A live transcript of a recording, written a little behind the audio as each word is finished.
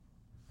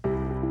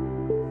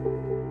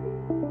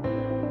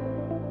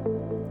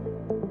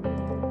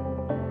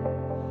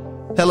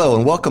Hello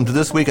and welcome to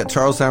This Week at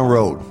Charlestown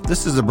Road.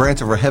 This is a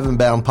branch of our Heaven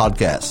Bound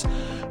podcast.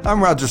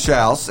 I'm Roger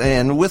Schaus,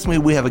 and with me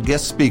we have a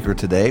guest speaker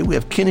today. We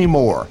have Kenny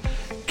Moore.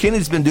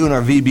 Kenny's been doing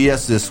our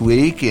VBS this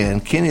week,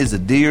 and Kenny is a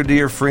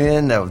dear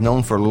friend that I've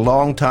known for a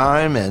long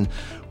time, and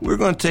we're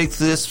going to take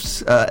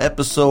this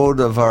episode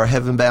of our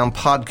Heaven Bound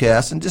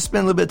podcast and just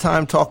spend a little bit of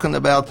time talking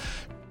about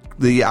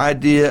the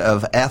idea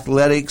of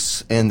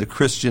athletics and the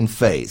Christian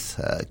faith.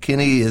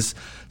 Kenny is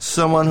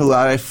someone who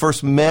I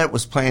first met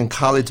was playing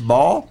college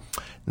ball.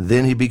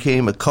 Then he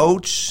became a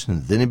coach,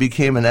 and then he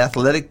became an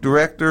athletic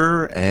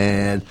director,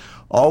 and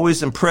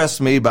always impressed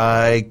me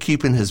by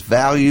keeping his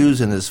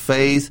values and his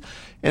faith.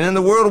 And in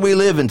the world we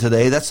live in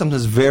today, that's something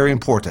that's very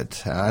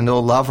important. I know a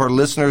lot of our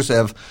listeners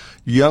have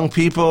young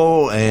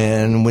people,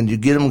 and when you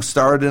get them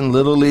started in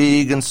Little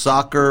League and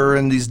soccer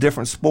and these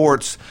different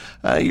sports,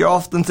 you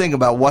often think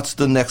about what's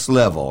the next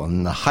level,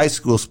 and the high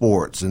school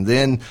sports, and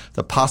then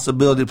the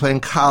possibility of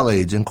playing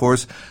college. And of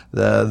course,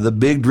 the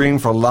big dream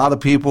for a lot of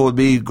people would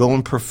be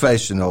going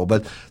professional.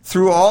 But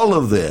through all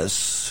of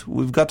this,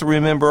 we've got to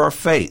remember our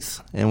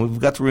faith, and we've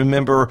got to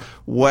remember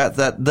what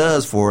that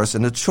does for us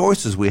and the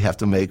choices we have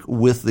to make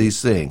with these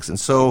things. And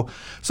so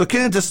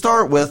Kenny, to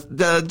start with,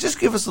 just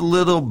give us a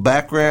little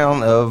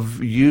background of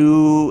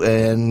you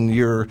and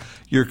your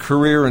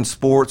career in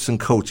sports and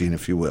coaching,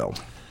 if you will.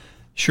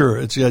 Sure.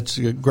 It's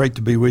great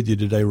to be with you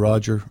today,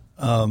 Roger.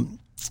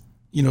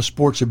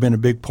 Sports have been a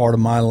big part of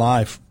my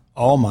life,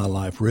 all my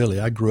life, really.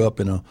 I grew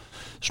up in a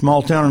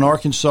small town in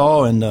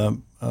Arkansas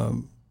and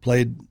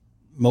played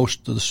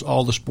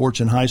all the sports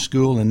in high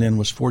school, and then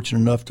was fortunate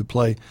enough to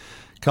play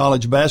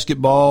college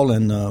basketball,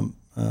 and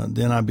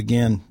then I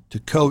began to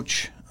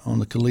coach on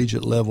the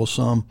collegiate level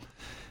some,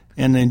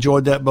 and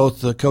enjoyed that,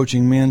 both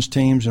coaching men's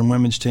teams and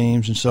women's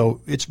teams. And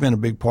so it's been a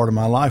big part of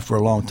my life for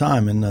a long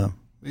time, and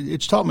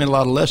it's taught me a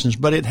lot of lessons,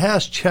 but it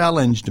has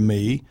challenged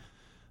me,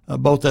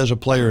 both as a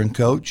player and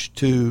coach,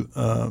 to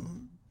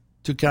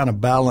kind of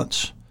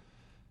balance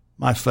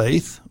my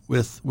faith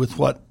with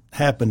what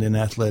happened in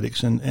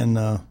athletics, and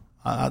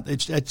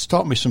it's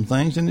taught me some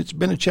things, and it's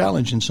been a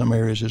challenge in some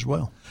areas as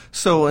well.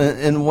 So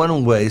in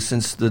one way,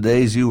 since the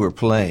days you were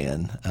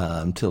playing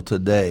till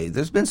today,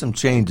 there's been some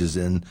changes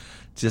in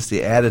just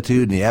the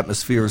attitude and the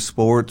atmosphere of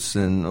sports.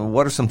 And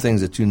what are some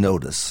things that you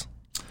notice?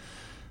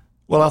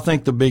 Well, I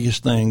think the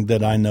biggest thing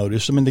that I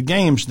notice, the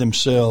games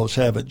themselves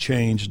haven't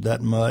changed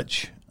that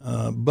much,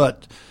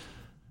 but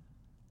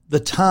the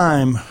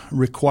time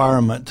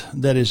requirement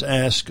that is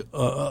asked,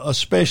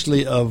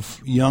 especially of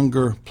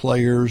younger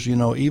players,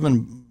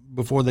 even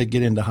before they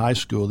get into high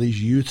school,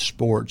 these youth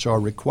sports are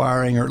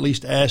requiring, or at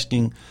least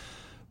asking,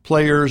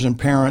 players and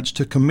parents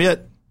to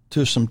commit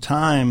to some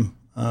time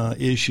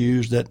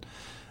issues that,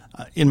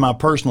 in my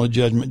personal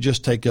judgment,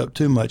 just take up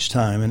too much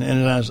time. And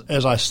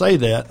as I say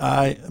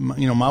that,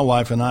 my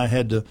wife and I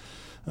had to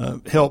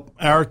help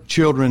our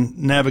children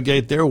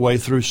navigate their way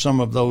through some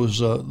of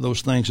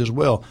those things as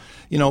well.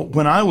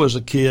 When I was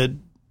a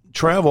kid,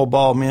 travel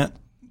ball meant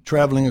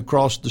traveling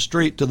across the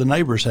street to the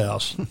neighbor's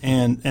house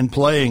and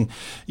playing,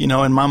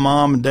 and my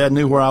mom and dad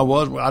knew where I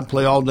was. I'd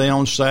play all day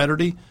on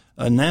Saturday.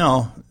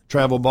 Now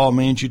travel ball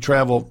means you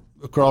travel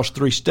across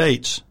 3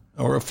 states,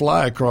 or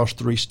fly across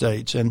 3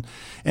 states and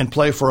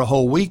play for a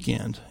whole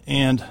weekend.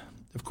 And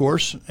of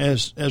course,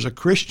 as a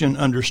Christian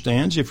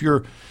understands, if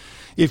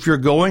you're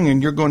going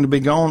and you're going to be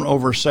gone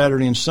over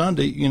Saturday and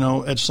Sunday,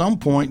 at some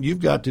point you've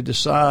got to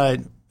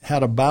decide how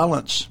to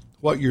balance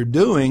what you're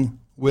doing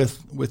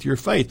with your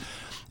faith.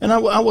 And I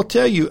will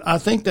tell you, I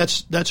think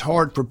that's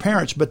hard for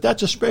parents, but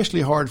that's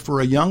especially hard for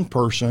a young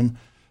person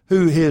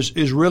who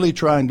is really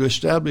trying to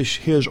establish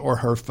his or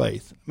her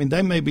faith.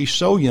 They may be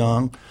so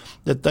young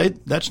that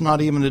that's not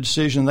even a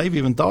decision they've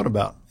even thought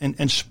about.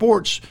 And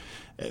sports,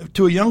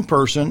 to a young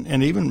person,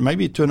 and even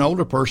maybe to an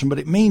older person, but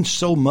it means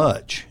so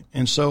much.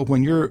 And so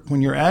when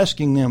you're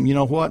asking them,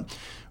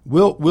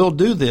 we'll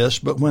do this,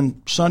 but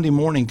when Sunday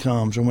morning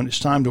comes, or when it's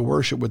time to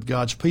worship with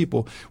God's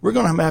people, we're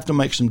going to have to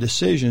make some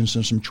decisions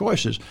and some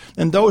choices.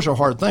 And those are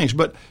hard things.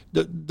 But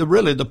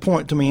the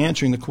point to me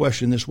answering the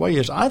question this way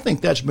is, I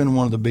think that's been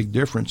one of the big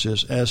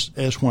differences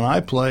as when I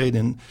played,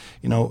 and,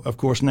 of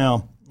course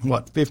now,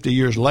 50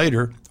 years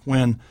later,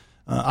 when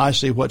I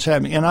see what's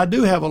happening. And I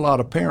do have a lot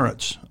of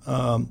parents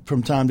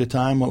from time to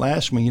time will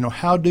ask me,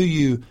 how do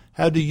you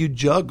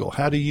juggle?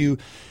 How do you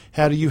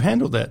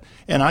handle that?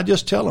 And I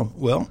just tell them,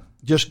 well,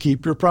 just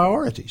keep your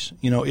priorities.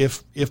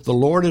 If the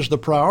Lord is the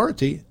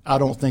priority, I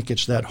don't think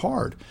it's that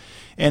hard.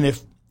 And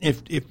if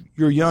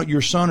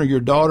your son or your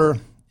daughter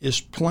is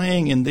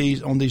playing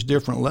on these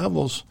different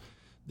levels,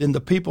 then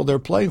the people they're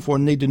playing for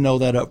need to know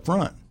that up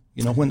front.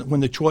 When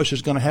the choice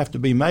is going to have to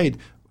be made,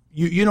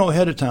 you know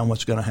ahead of time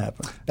what's going to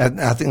happen.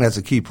 I think that's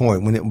a key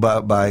point.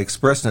 By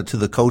expressing it to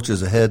the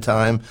coaches ahead of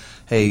time,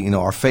 hey,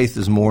 our faith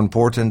is more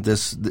important.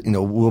 This,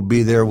 we'll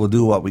be there, we'll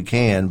do what we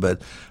can,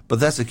 but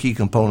that's a key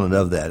component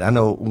of that. I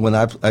know when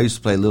I used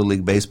to play Little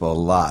League baseball a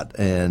lot,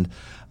 and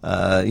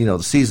the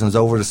season's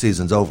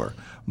over,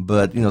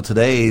 But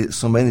today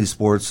so many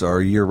sports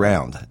are year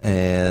round,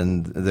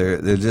 and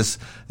they're just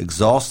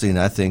exhausting.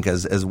 I think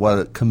as what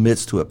it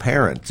commits to a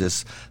parent.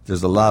 Just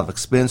there's a lot of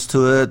expense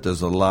to it.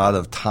 There's a lot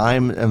of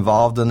time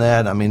involved in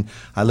that. I mean,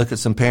 I look at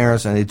some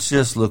parents and it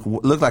just look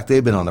like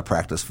they've been on the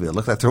practice field.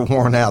 Look like they're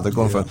worn out. They're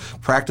going from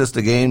practice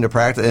to game to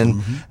practice,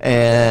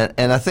 and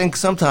I think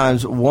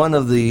sometimes one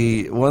of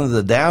the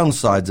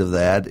downsides of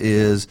that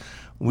is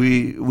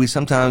we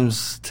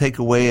sometimes take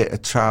away a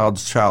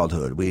child's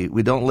childhood.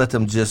 We don't let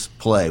them just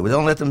play. We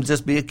don't let them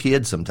just be a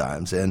kid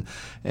sometimes.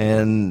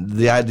 And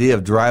the idea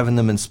of driving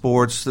them in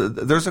sports,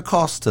 there's a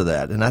cost to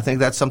that. And I think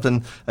that's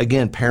something,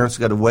 again, parents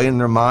got to weigh in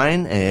their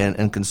mind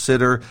and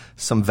consider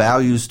some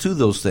values to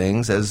those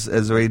things as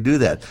they do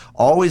that.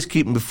 Always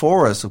keeping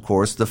before us, of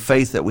course, the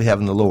faith that we have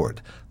in the Lord.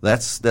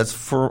 That's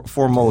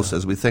foremost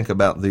as we think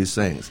about these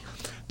things.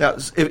 Now,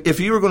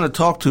 if you were going to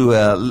talk to,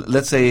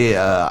 let's say,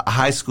 a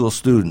high school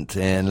student,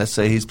 and let's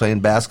say he's playing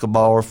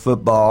basketball or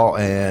football,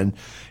 and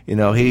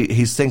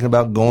he's thinking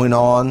about going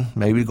on,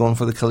 maybe going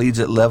for the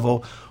collegiate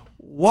level,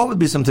 what would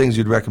be some things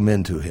you'd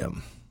recommend to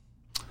him?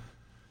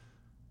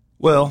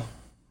 Well,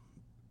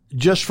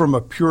 just from a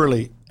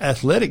purely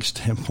athletic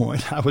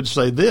standpoint, I would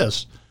say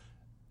this: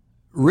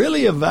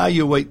 really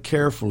evaluate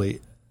carefully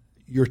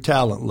your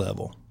talent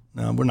level.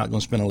 Now, we're not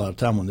going to spend a lot of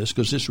time on this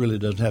because this really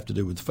doesn't have to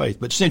do with faith.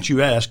 But since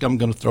you ask, I'm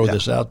going to throw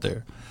this out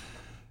there.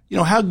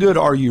 How good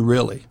are you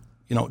really?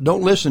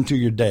 Don't listen to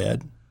your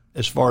dad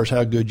as far as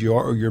how good you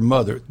are, or your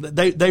mother.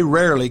 They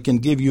rarely can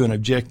give you an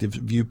objective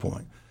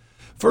viewpoint.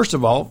 First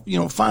of all,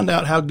 find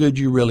out how good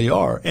you really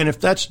are. And if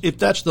that's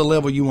the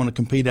level you want to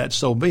compete at,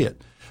 so be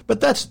it.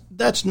 But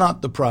that's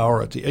not the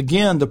priority.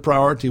 Again, the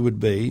priority would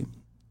be,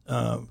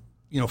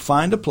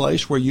 find a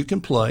place where you can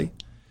play,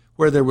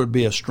 where there would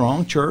be a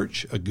strong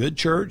church, a good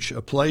church,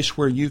 a place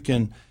where you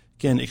can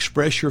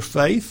express your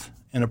faith,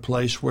 and a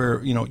place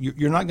where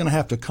you're not going to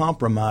have to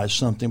compromise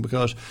something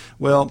because,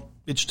 well,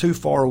 it's too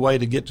far away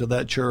to get to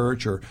that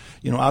church, or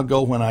I'll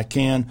go when I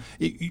can.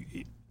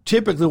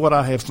 Typically, what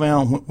I have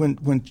found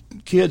when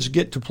kids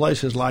get to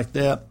places like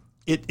that,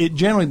 it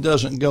generally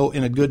doesn't go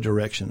in a good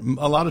direction.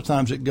 A lot of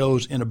times it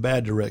goes in a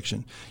bad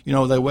direction.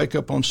 They wake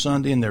up on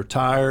Sunday and they're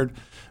tired,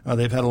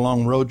 they've had a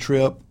long road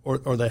trip,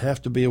 or they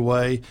have to be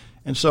away.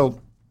 And so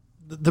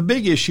the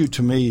big issue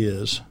to me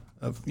is,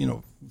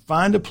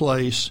 find a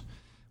place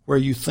where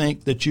you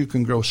think that you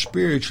can grow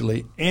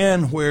spiritually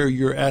and where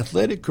your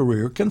athletic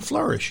career can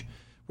flourish,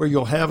 where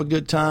you'll have a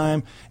good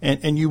time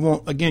and you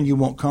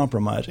won't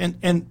compromise.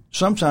 And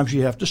sometimes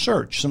you have to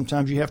search.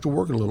 Sometimes you have to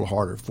work a little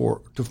harder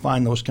to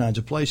find those kinds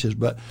of places.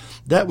 But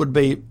that would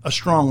be a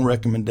strong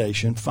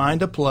recommendation.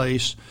 Find a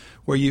place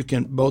where you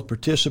can both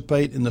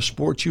participate in the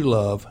sports you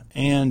love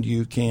and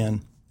you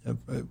can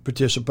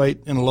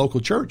participate in a local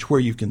church where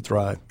you can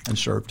thrive and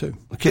serve too.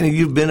 Kenny,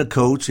 you've been a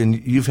coach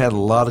and you've had a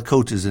lot of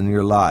coaches in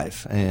your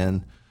life,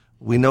 and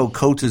we know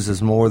coaches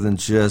is more than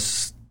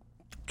just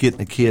getting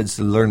the kids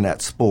to learn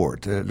that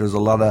sport. There's a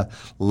lot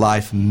of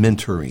life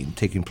mentoring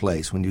taking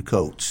place when you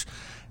coach.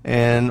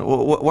 And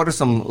what are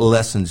some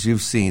lessons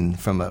you've seen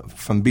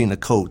from being a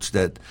coach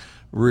that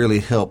really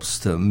helps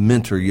to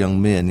mentor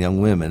young men,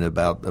 young women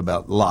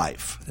about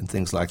life and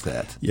things like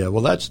that? Yeah,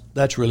 well,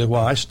 that's really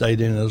why I stayed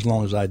in it as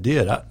long as I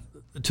did.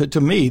 To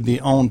me,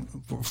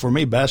 for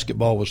me,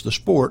 basketball was the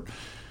sport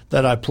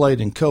that I played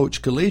and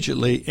coached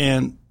collegiately,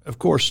 and of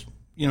course,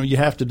 you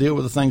have to deal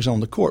with the things on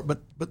the court. But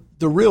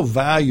the real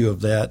value of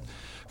that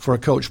for a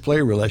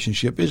coach-player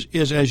relationship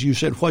is, as you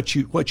said, what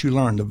you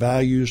learn, the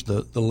values,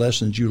 the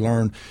lessons you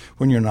learn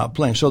when you're not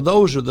playing. So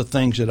those are the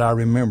things that I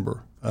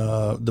remember.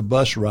 The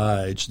bus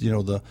rides,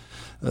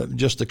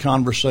 just the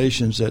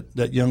conversations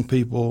that young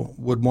people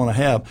would want to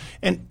have.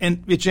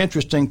 And it's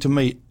interesting to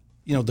me,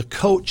 the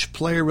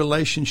coach-player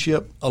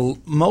relationship,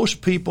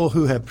 most people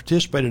who have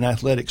participated in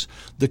athletics,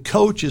 the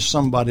coach is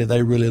somebody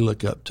they really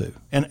look up to.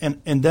 And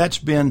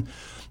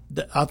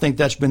I think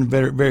that's been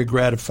very, very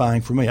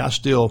gratifying for me. I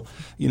still,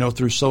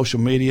 through social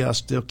media, I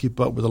still keep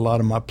up with a lot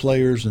of my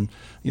players, and,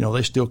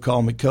 they still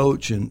call me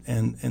coach,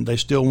 and they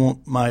still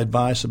want my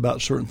advice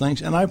about certain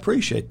things, and I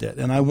appreciate that,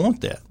 and I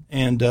want that.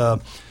 And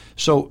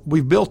so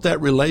we've built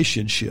that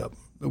relationship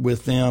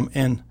with them,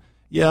 and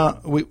yeah,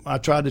 I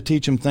tried to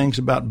teach them things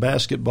about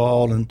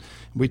basketball, and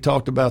we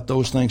talked about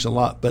those things a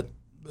lot, but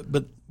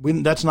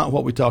that's not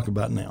what we talk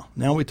about now.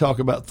 Now we talk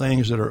about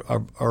things that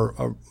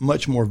are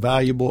much more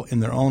valuable in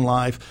their own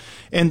life,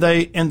 and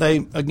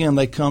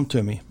they come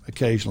to me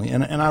occasionally,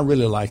 and I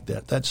really like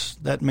that.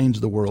 That means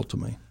the world to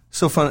me.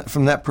 So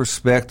from that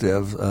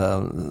perspective,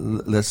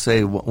 let's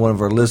say one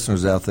of our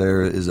listeners out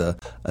there is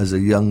a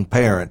young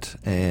parent,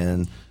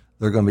 and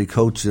they're going to be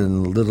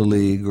coaching Little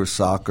League or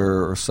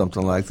soccer or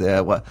something like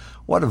that.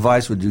 What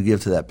advice would you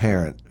give to that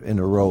parent in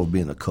the role of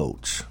being a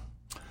coach?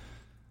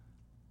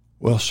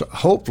 Well, so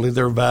hopefully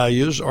their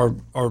values are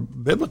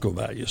biblical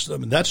values. I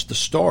mean, that's the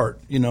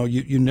start.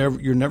 You're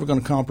never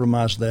going to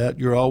compromise that.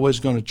 You're always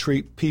going to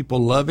treat people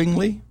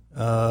lovingly.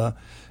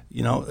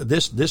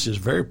 This is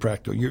very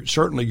practical.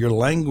 Certainly your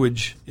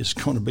language is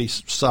going to be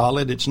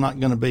solid. It's not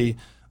going to be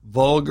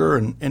vulgar,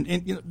 and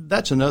you know,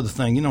 that's another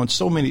thing. You know, and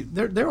so many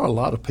there are a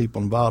lot of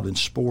people involved in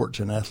sports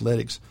and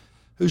athletics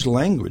whose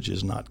language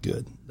is not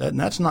good. And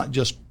that's not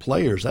just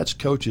players; that's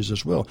coaches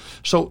as well.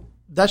 So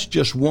that's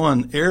just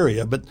one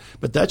area, but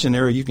that's an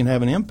area you can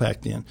have an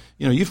impact in.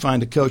 You know, you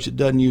find a coach that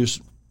doesn't use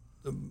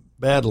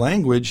bad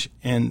language,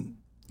 and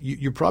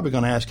you're probably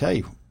going to ask,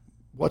 hey,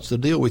 what's the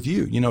deal with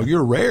you? You know,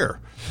 you're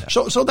rare.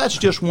 So that's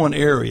just one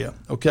area,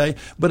 okay?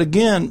 But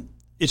again,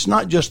 it's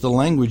not just the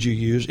language you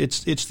use.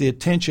 It's the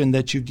attention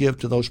that you give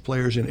to those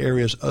players in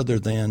areas other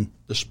than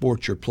the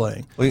sport you're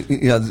playing. Well,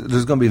 you know,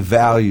 there's going to be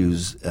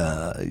values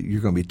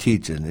you're going to be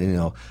teaching. You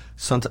know,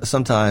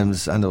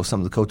 sometimes I know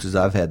some of the coaches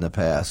I've had in the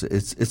past,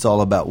 it's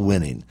all about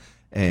winning.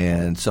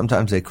 And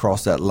sometimes they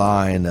cross that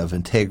line of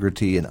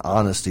integrity and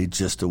honesty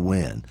just to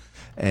win.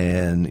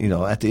 And, you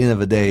know, at the end of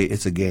the day,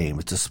 it's a game.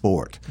 It's a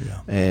sport.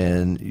 Yeah.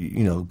 And,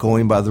 you know,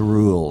 going by the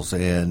rules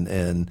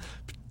and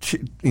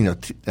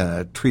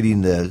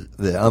treating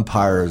the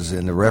umpires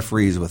and the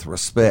referees with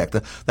respect.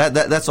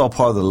 That's all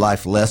part of the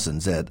life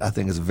lessons that I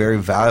think is very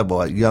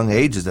valuable at young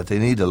ages that they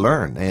need to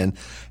learn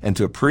and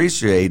to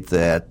appreciate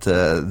that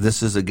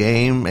this is a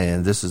game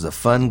and this is a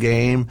fun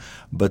game,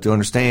 but to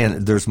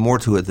understand there's more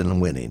to it than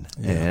winning.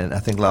 Yeah. And I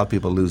think a lot of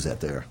people lose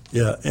that there.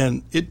 Yeah,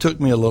 and it took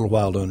me a little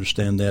while to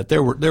understand that.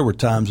 There were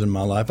times in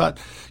my life,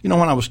 when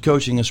I was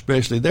coaching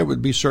especially, there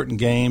would be certain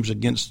games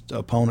against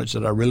opponents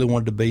that I really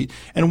wanted to beat,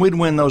 and we'd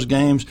win those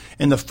games.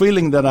 And the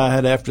feeling that I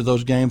had after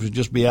those games would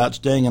just be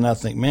outstanding. And I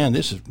think, man,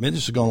 this is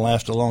going to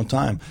last a long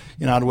time.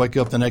 You know, I'd wake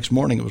up the next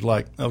morning. It was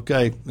like,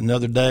 okay,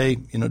 another day.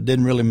 You know, it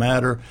didn't really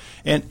matter.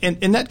 And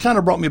that kind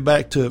of brought me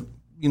back to,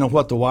 you know,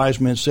 what the wise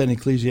men said in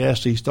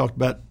Ecclesiastes. He talked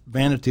about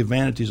vanity of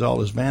vanities,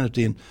 all is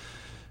vanity. And,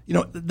 you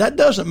know, that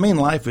doesn't mean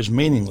life is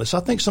meaningless.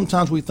 I think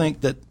sometimes we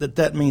think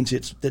that means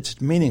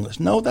it's meaningless.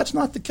 No, that's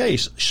not the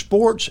case.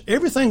 Sports,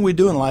 everything we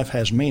do in life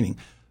has meaning.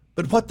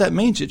 But what that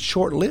means, it's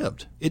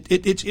short-lived.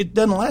 It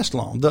doesn't last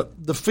long.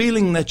 The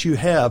feeling that you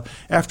have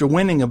after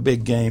winning a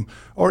big game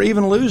or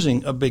even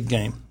losing a big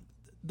game,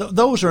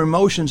 those are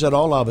emotions that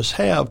all of us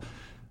have,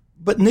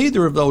 but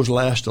neither of those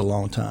last a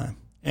long time.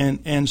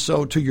 And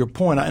so to your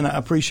point, and I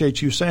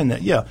appreciate you saying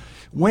that, yeah,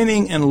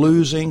 winning and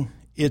losing,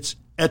 it's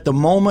at the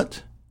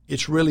moment,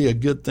 it's really a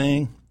good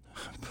thing,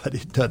 but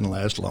it doesn't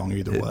last long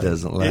either way. It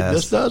doesn't last. It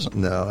just doesn't.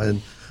 No,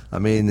 and I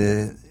mean,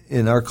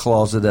 in our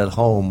closet at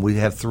home, we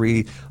have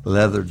 3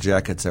 leather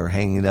jackets that are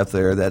hanging up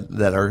there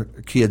that our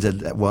kids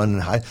had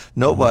won.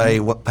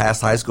 Nobody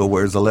past high school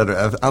wears a leather.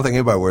 I don't think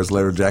anybody wears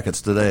leather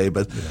jackets today,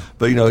 but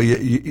you know,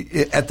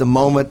 at the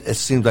moment, it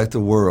seems like the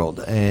world.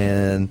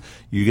 And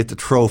you get the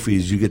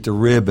trophies, you get the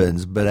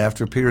ribbons, but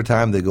after a period of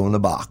time, they go in the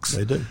box.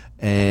 They do.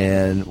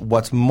 And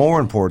what's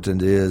more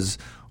important is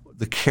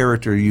the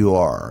character you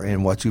are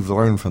and what you've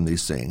learned from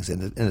these things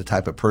and the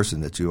type of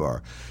person that you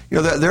are. You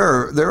know,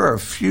 there are a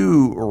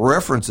few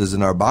references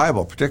in our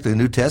Bible, particularly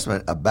the New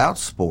Testament, about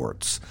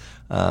sports.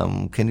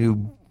 Can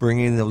you bring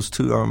in those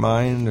to our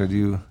mind, or do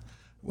you?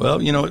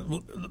 Well, you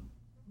know,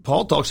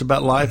 Paul talks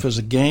about life as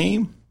a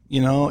game,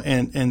 you know,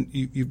 and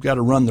you've got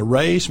to run the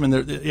race. I mean,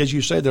 as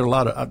you say, there are a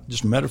lot of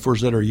just metaphors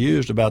that are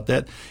used about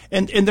that,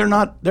 and they're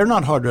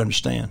not hard to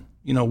understand.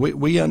 You know,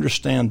 we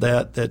understand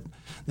that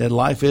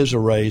life is a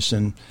race,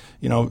 and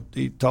you know,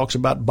 he talks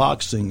about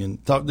boxing,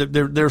 and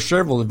there are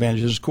several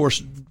advantages. Of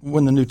course,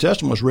 when the New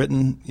Testament was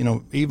written, you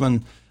know,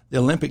 even the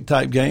Olympic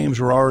type games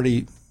were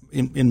already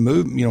in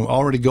move, you know,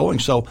 already going.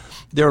 So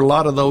there are a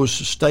lot of those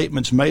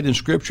statements made in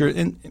Scripture,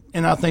 and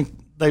I think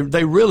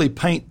they really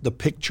paint the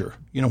picture.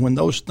 You know, when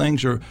those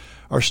things are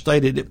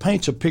stated, it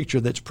paints a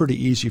picture that's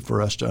pretty easy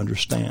for us to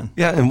understand.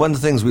 Yeah, and one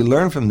of the things we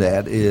learn from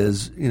that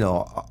is, you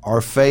know, our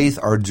faith,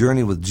 our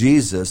journey with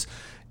Jesus,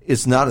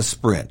 it's not a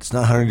sprint. It's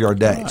not a 100-yard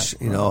dash.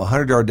 Right. You know, a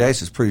 100-yard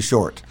dash is pretty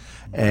short.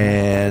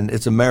 And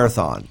it's a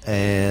marathon.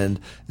 And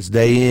it's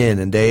day in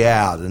and day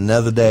out,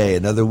 another day,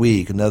 another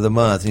week, another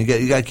month. And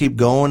you got to keep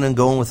going and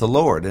going with the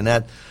Lord. And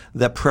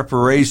that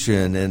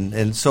preparation.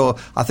 And so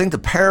I think the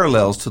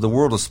parallels to the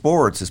world of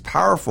sports is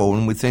powerful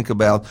when we think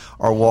about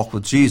our walk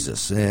with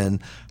Jesus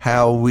and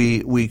how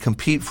we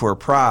compete for a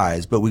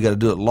prize, but we got to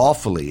do it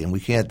lawfully, and we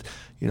can't,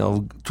 you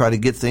know, try to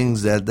get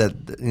things that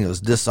you know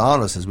is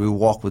dishonest as we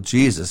walk with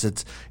Jesus.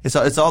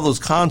 It's all those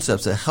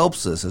concepts that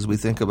helps us as we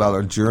think about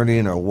our journey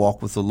and our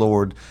walk with the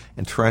Lord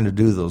and trying to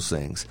do those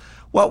things.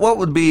 What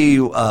would be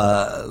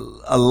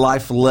a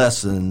life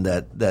lesson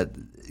that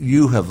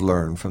you have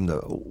learned from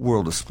the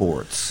world of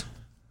sports?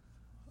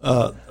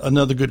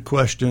 Another good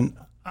question.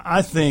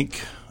 I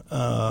think,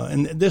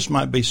 and this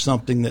might be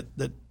something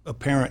that a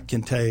parent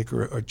can take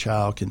or a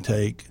child can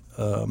take.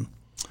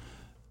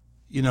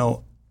 You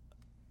know,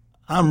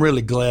 I'm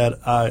really glad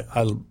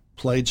I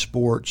played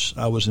sports.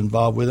 I was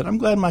involved with it. I'm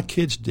glad my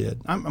kids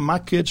did. My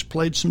kids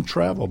played some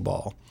travel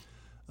ball.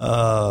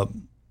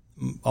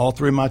 All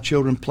 3 of my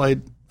children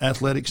played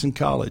athletics in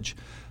college.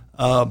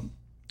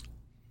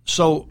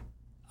 So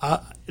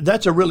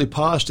that's a really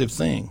positive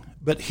thing.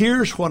 But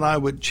here's what I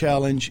would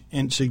challenge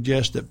and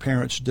suggest that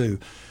parents do.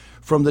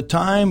 From the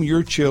time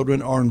your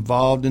children are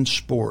involved in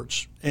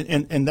sports,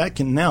 and that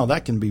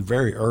can be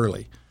very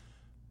early,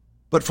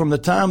 But from the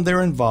time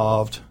they're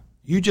involved,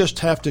 you just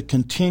have to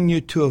continue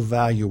to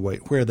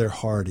evaluate where their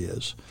heart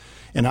is.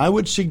 And I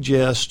would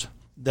suggest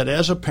that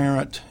as a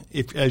parent,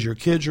 as your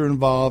kids are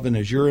involved and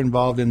as you're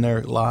involved in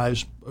their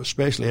lives,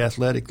 especially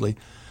athletically,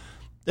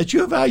 that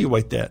you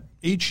evaluate that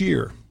each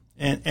year.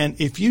 And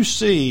if you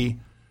see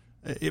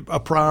a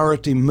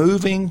priority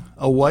moving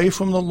away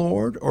from the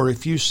Lord, or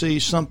if you see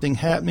something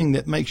happening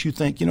that makes you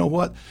think, you know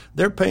what,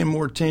 they're paying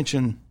more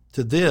attention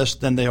to this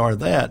than they are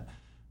that,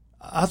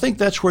 I think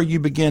that's where you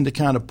begin to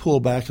kind of pull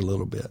back a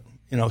little bit.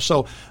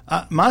 So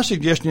my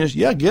suggestion is,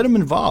 get them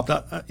involved.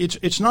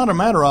 It's not a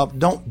matter of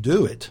don't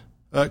do it,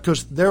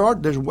 because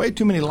there's way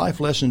too many life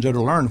lessons that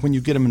are learned when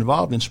you get them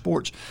involved in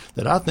sports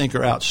that I think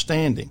are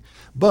outstanding.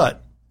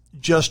 But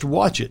just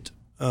watch it,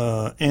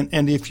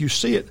 and if you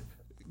see it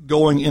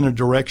going in a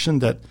direction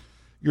that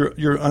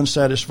you're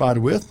unsatisfied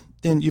with,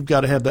 then you've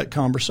got to have that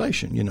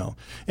conversation,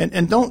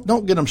 and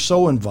don't get them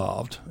so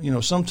involved.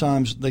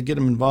 Sometimes they get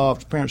them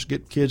involved. Parents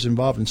get kids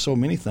involved in so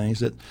many things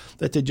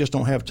that they just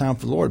don't have time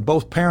for the Lord,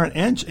 both parent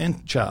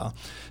and child.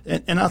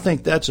 And I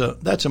think that's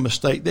a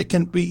mistake that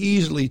can be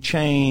easily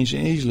changed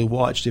and easily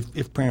watched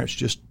if parents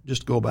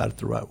just go about it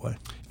the right way.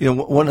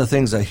 One of the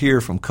things I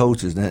hear from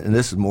coaches, and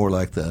this is more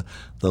like the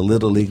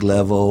little league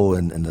level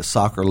and the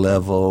soccer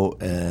level,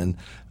 and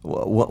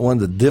one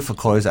of the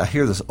difficulties, I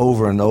hear this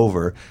over and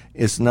over,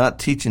 it's not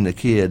teaching the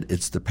kid,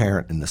 it's the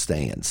parent in the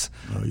stands.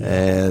 Oh, yeah.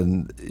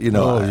 And,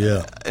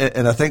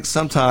 and I think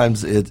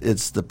sometimes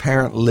it's the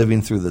parent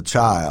living through the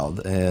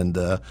child. And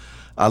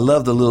I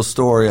love the little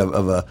story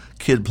of a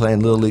kid playing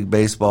Little League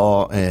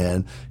Baseball,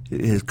 and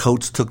his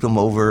coach took them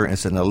over and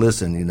said, now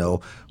listen,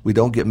 we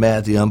don't get mad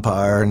at the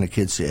umpire. And the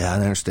kid said, I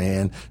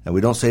understand. And we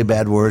don't say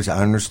bad words.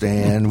 I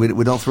understand.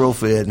 We don't throw a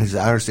fit. And he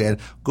said, I understand.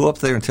 Go up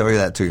there and tell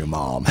that to your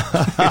mom.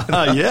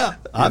 Yeah,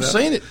 I've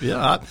seen it.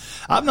 Yeah,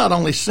 I've not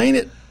only seen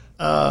it.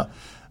 I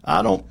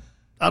don't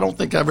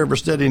think I've ever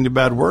said any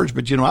bad words.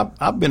 But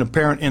I've been a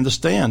parent in the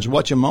stands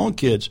watching my own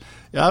kids.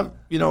 I've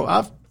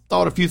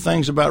thought a few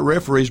things about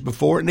referees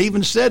before, and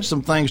even said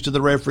some things to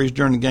the referees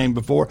during the game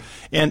before.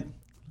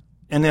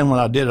 And then when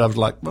I did it, I was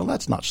like, well,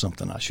 that's not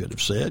something I should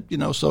have said,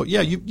 So,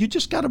 you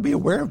just got to be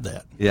aware of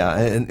that. Yeah,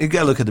 and you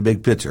got to look at the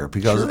big picture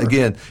because,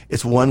 again,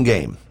 it's one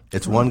game.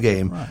 It's one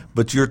game. Right.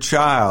 But your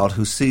child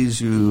who sees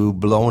you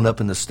blown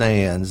up in the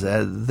stands,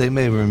 they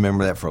may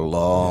remember that for a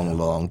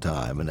long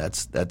time, and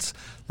that's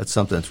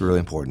something that's really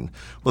important.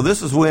 Well,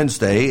 this is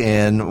Wednesday,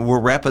 and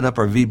we're wrapping up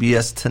our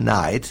VBS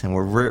tonight, and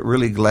we're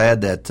really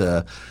glad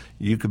that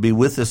you could be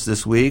with us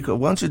this week. Why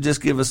don't you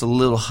just give us a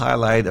little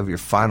highlight of your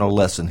final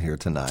lesson here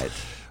tonight?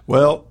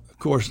 Well, of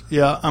course,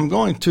 I'm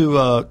going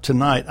to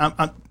tonight.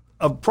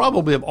 I'm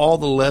probably of all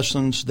the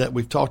lessons that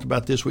we've talked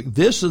about this week,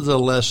 this is the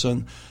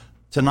lesson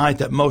tonight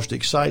that most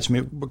excites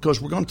me, because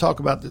we're going to talk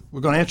about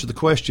we're going to answer the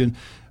question,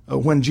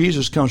 when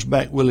Jesus comes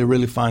back, will he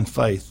really find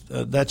faith?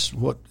 That's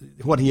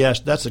what he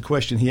asked. That's the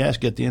question he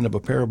asked at the end of a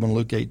parable in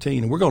Luke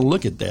 18. And we're going to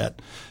look at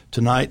that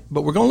tonight,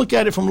 but we're going to look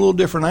at it from a little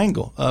different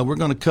angle. We're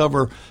going to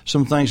cover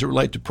some things that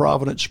relate to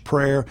providence,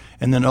 prayer,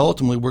 and then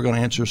ultimately we're going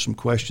to answer some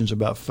questions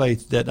about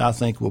faith that I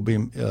think will be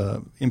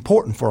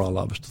important for all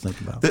of us to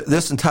think about.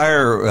 This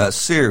entire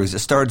series, it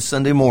started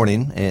Sunday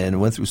morning and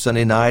went through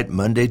Sunday night,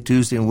 Monday,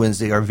 Tuesday, and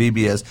Wednesday. Our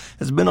VBS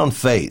has been on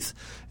faith.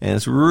 And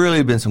it's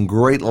really been some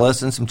great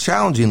lessons, some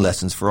challenging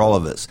lessons for all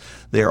of us.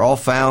 They are all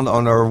found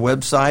on our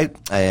website,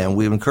 and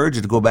we encourage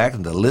you to go back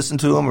and to listen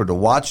to them or to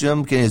watch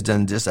them. Kenny has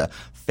done just a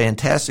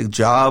fantastic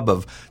job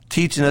of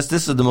teaching us.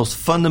 This is the most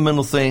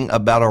fundamental thing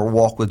about our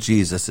walk with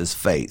Jesus is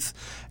faith.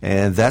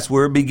 And that's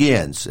where it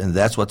begins. And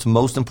that's what's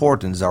most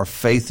important is our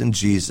faith in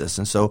Jesus.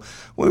 And so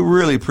we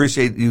really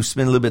appreciate you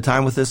spending a little bit of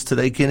time with us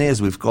today, Kenny,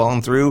 as we've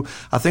gone through.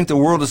 I think the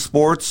world of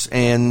sports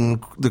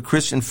and the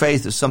Christian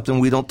faith is something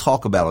we don't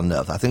talk about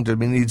enough. I think there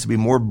needs to be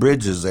more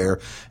bridges there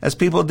as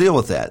people deal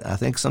with that. I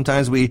think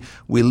sometimes we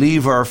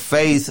leave our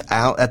faith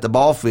out at the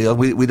ball field.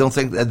 We don't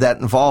think that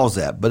involves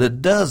that, but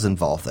it does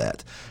involve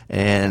that.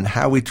 And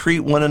how we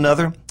treat one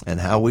another and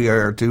how we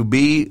are to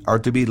be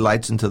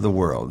lights into the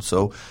world.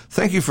 So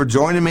thank you for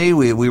joining me.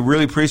 We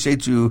really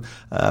appreciate you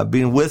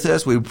being with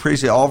us. We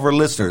appreciate all of our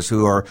listeners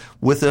who are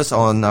with us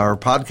on our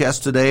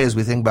podcast today as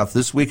we think about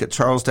this week at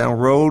Charlestown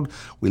Road.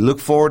 We look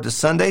forward to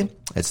Sunday.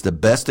 It's the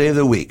best day of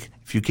the week.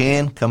 If you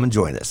can, come and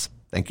join us.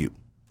 Thank you.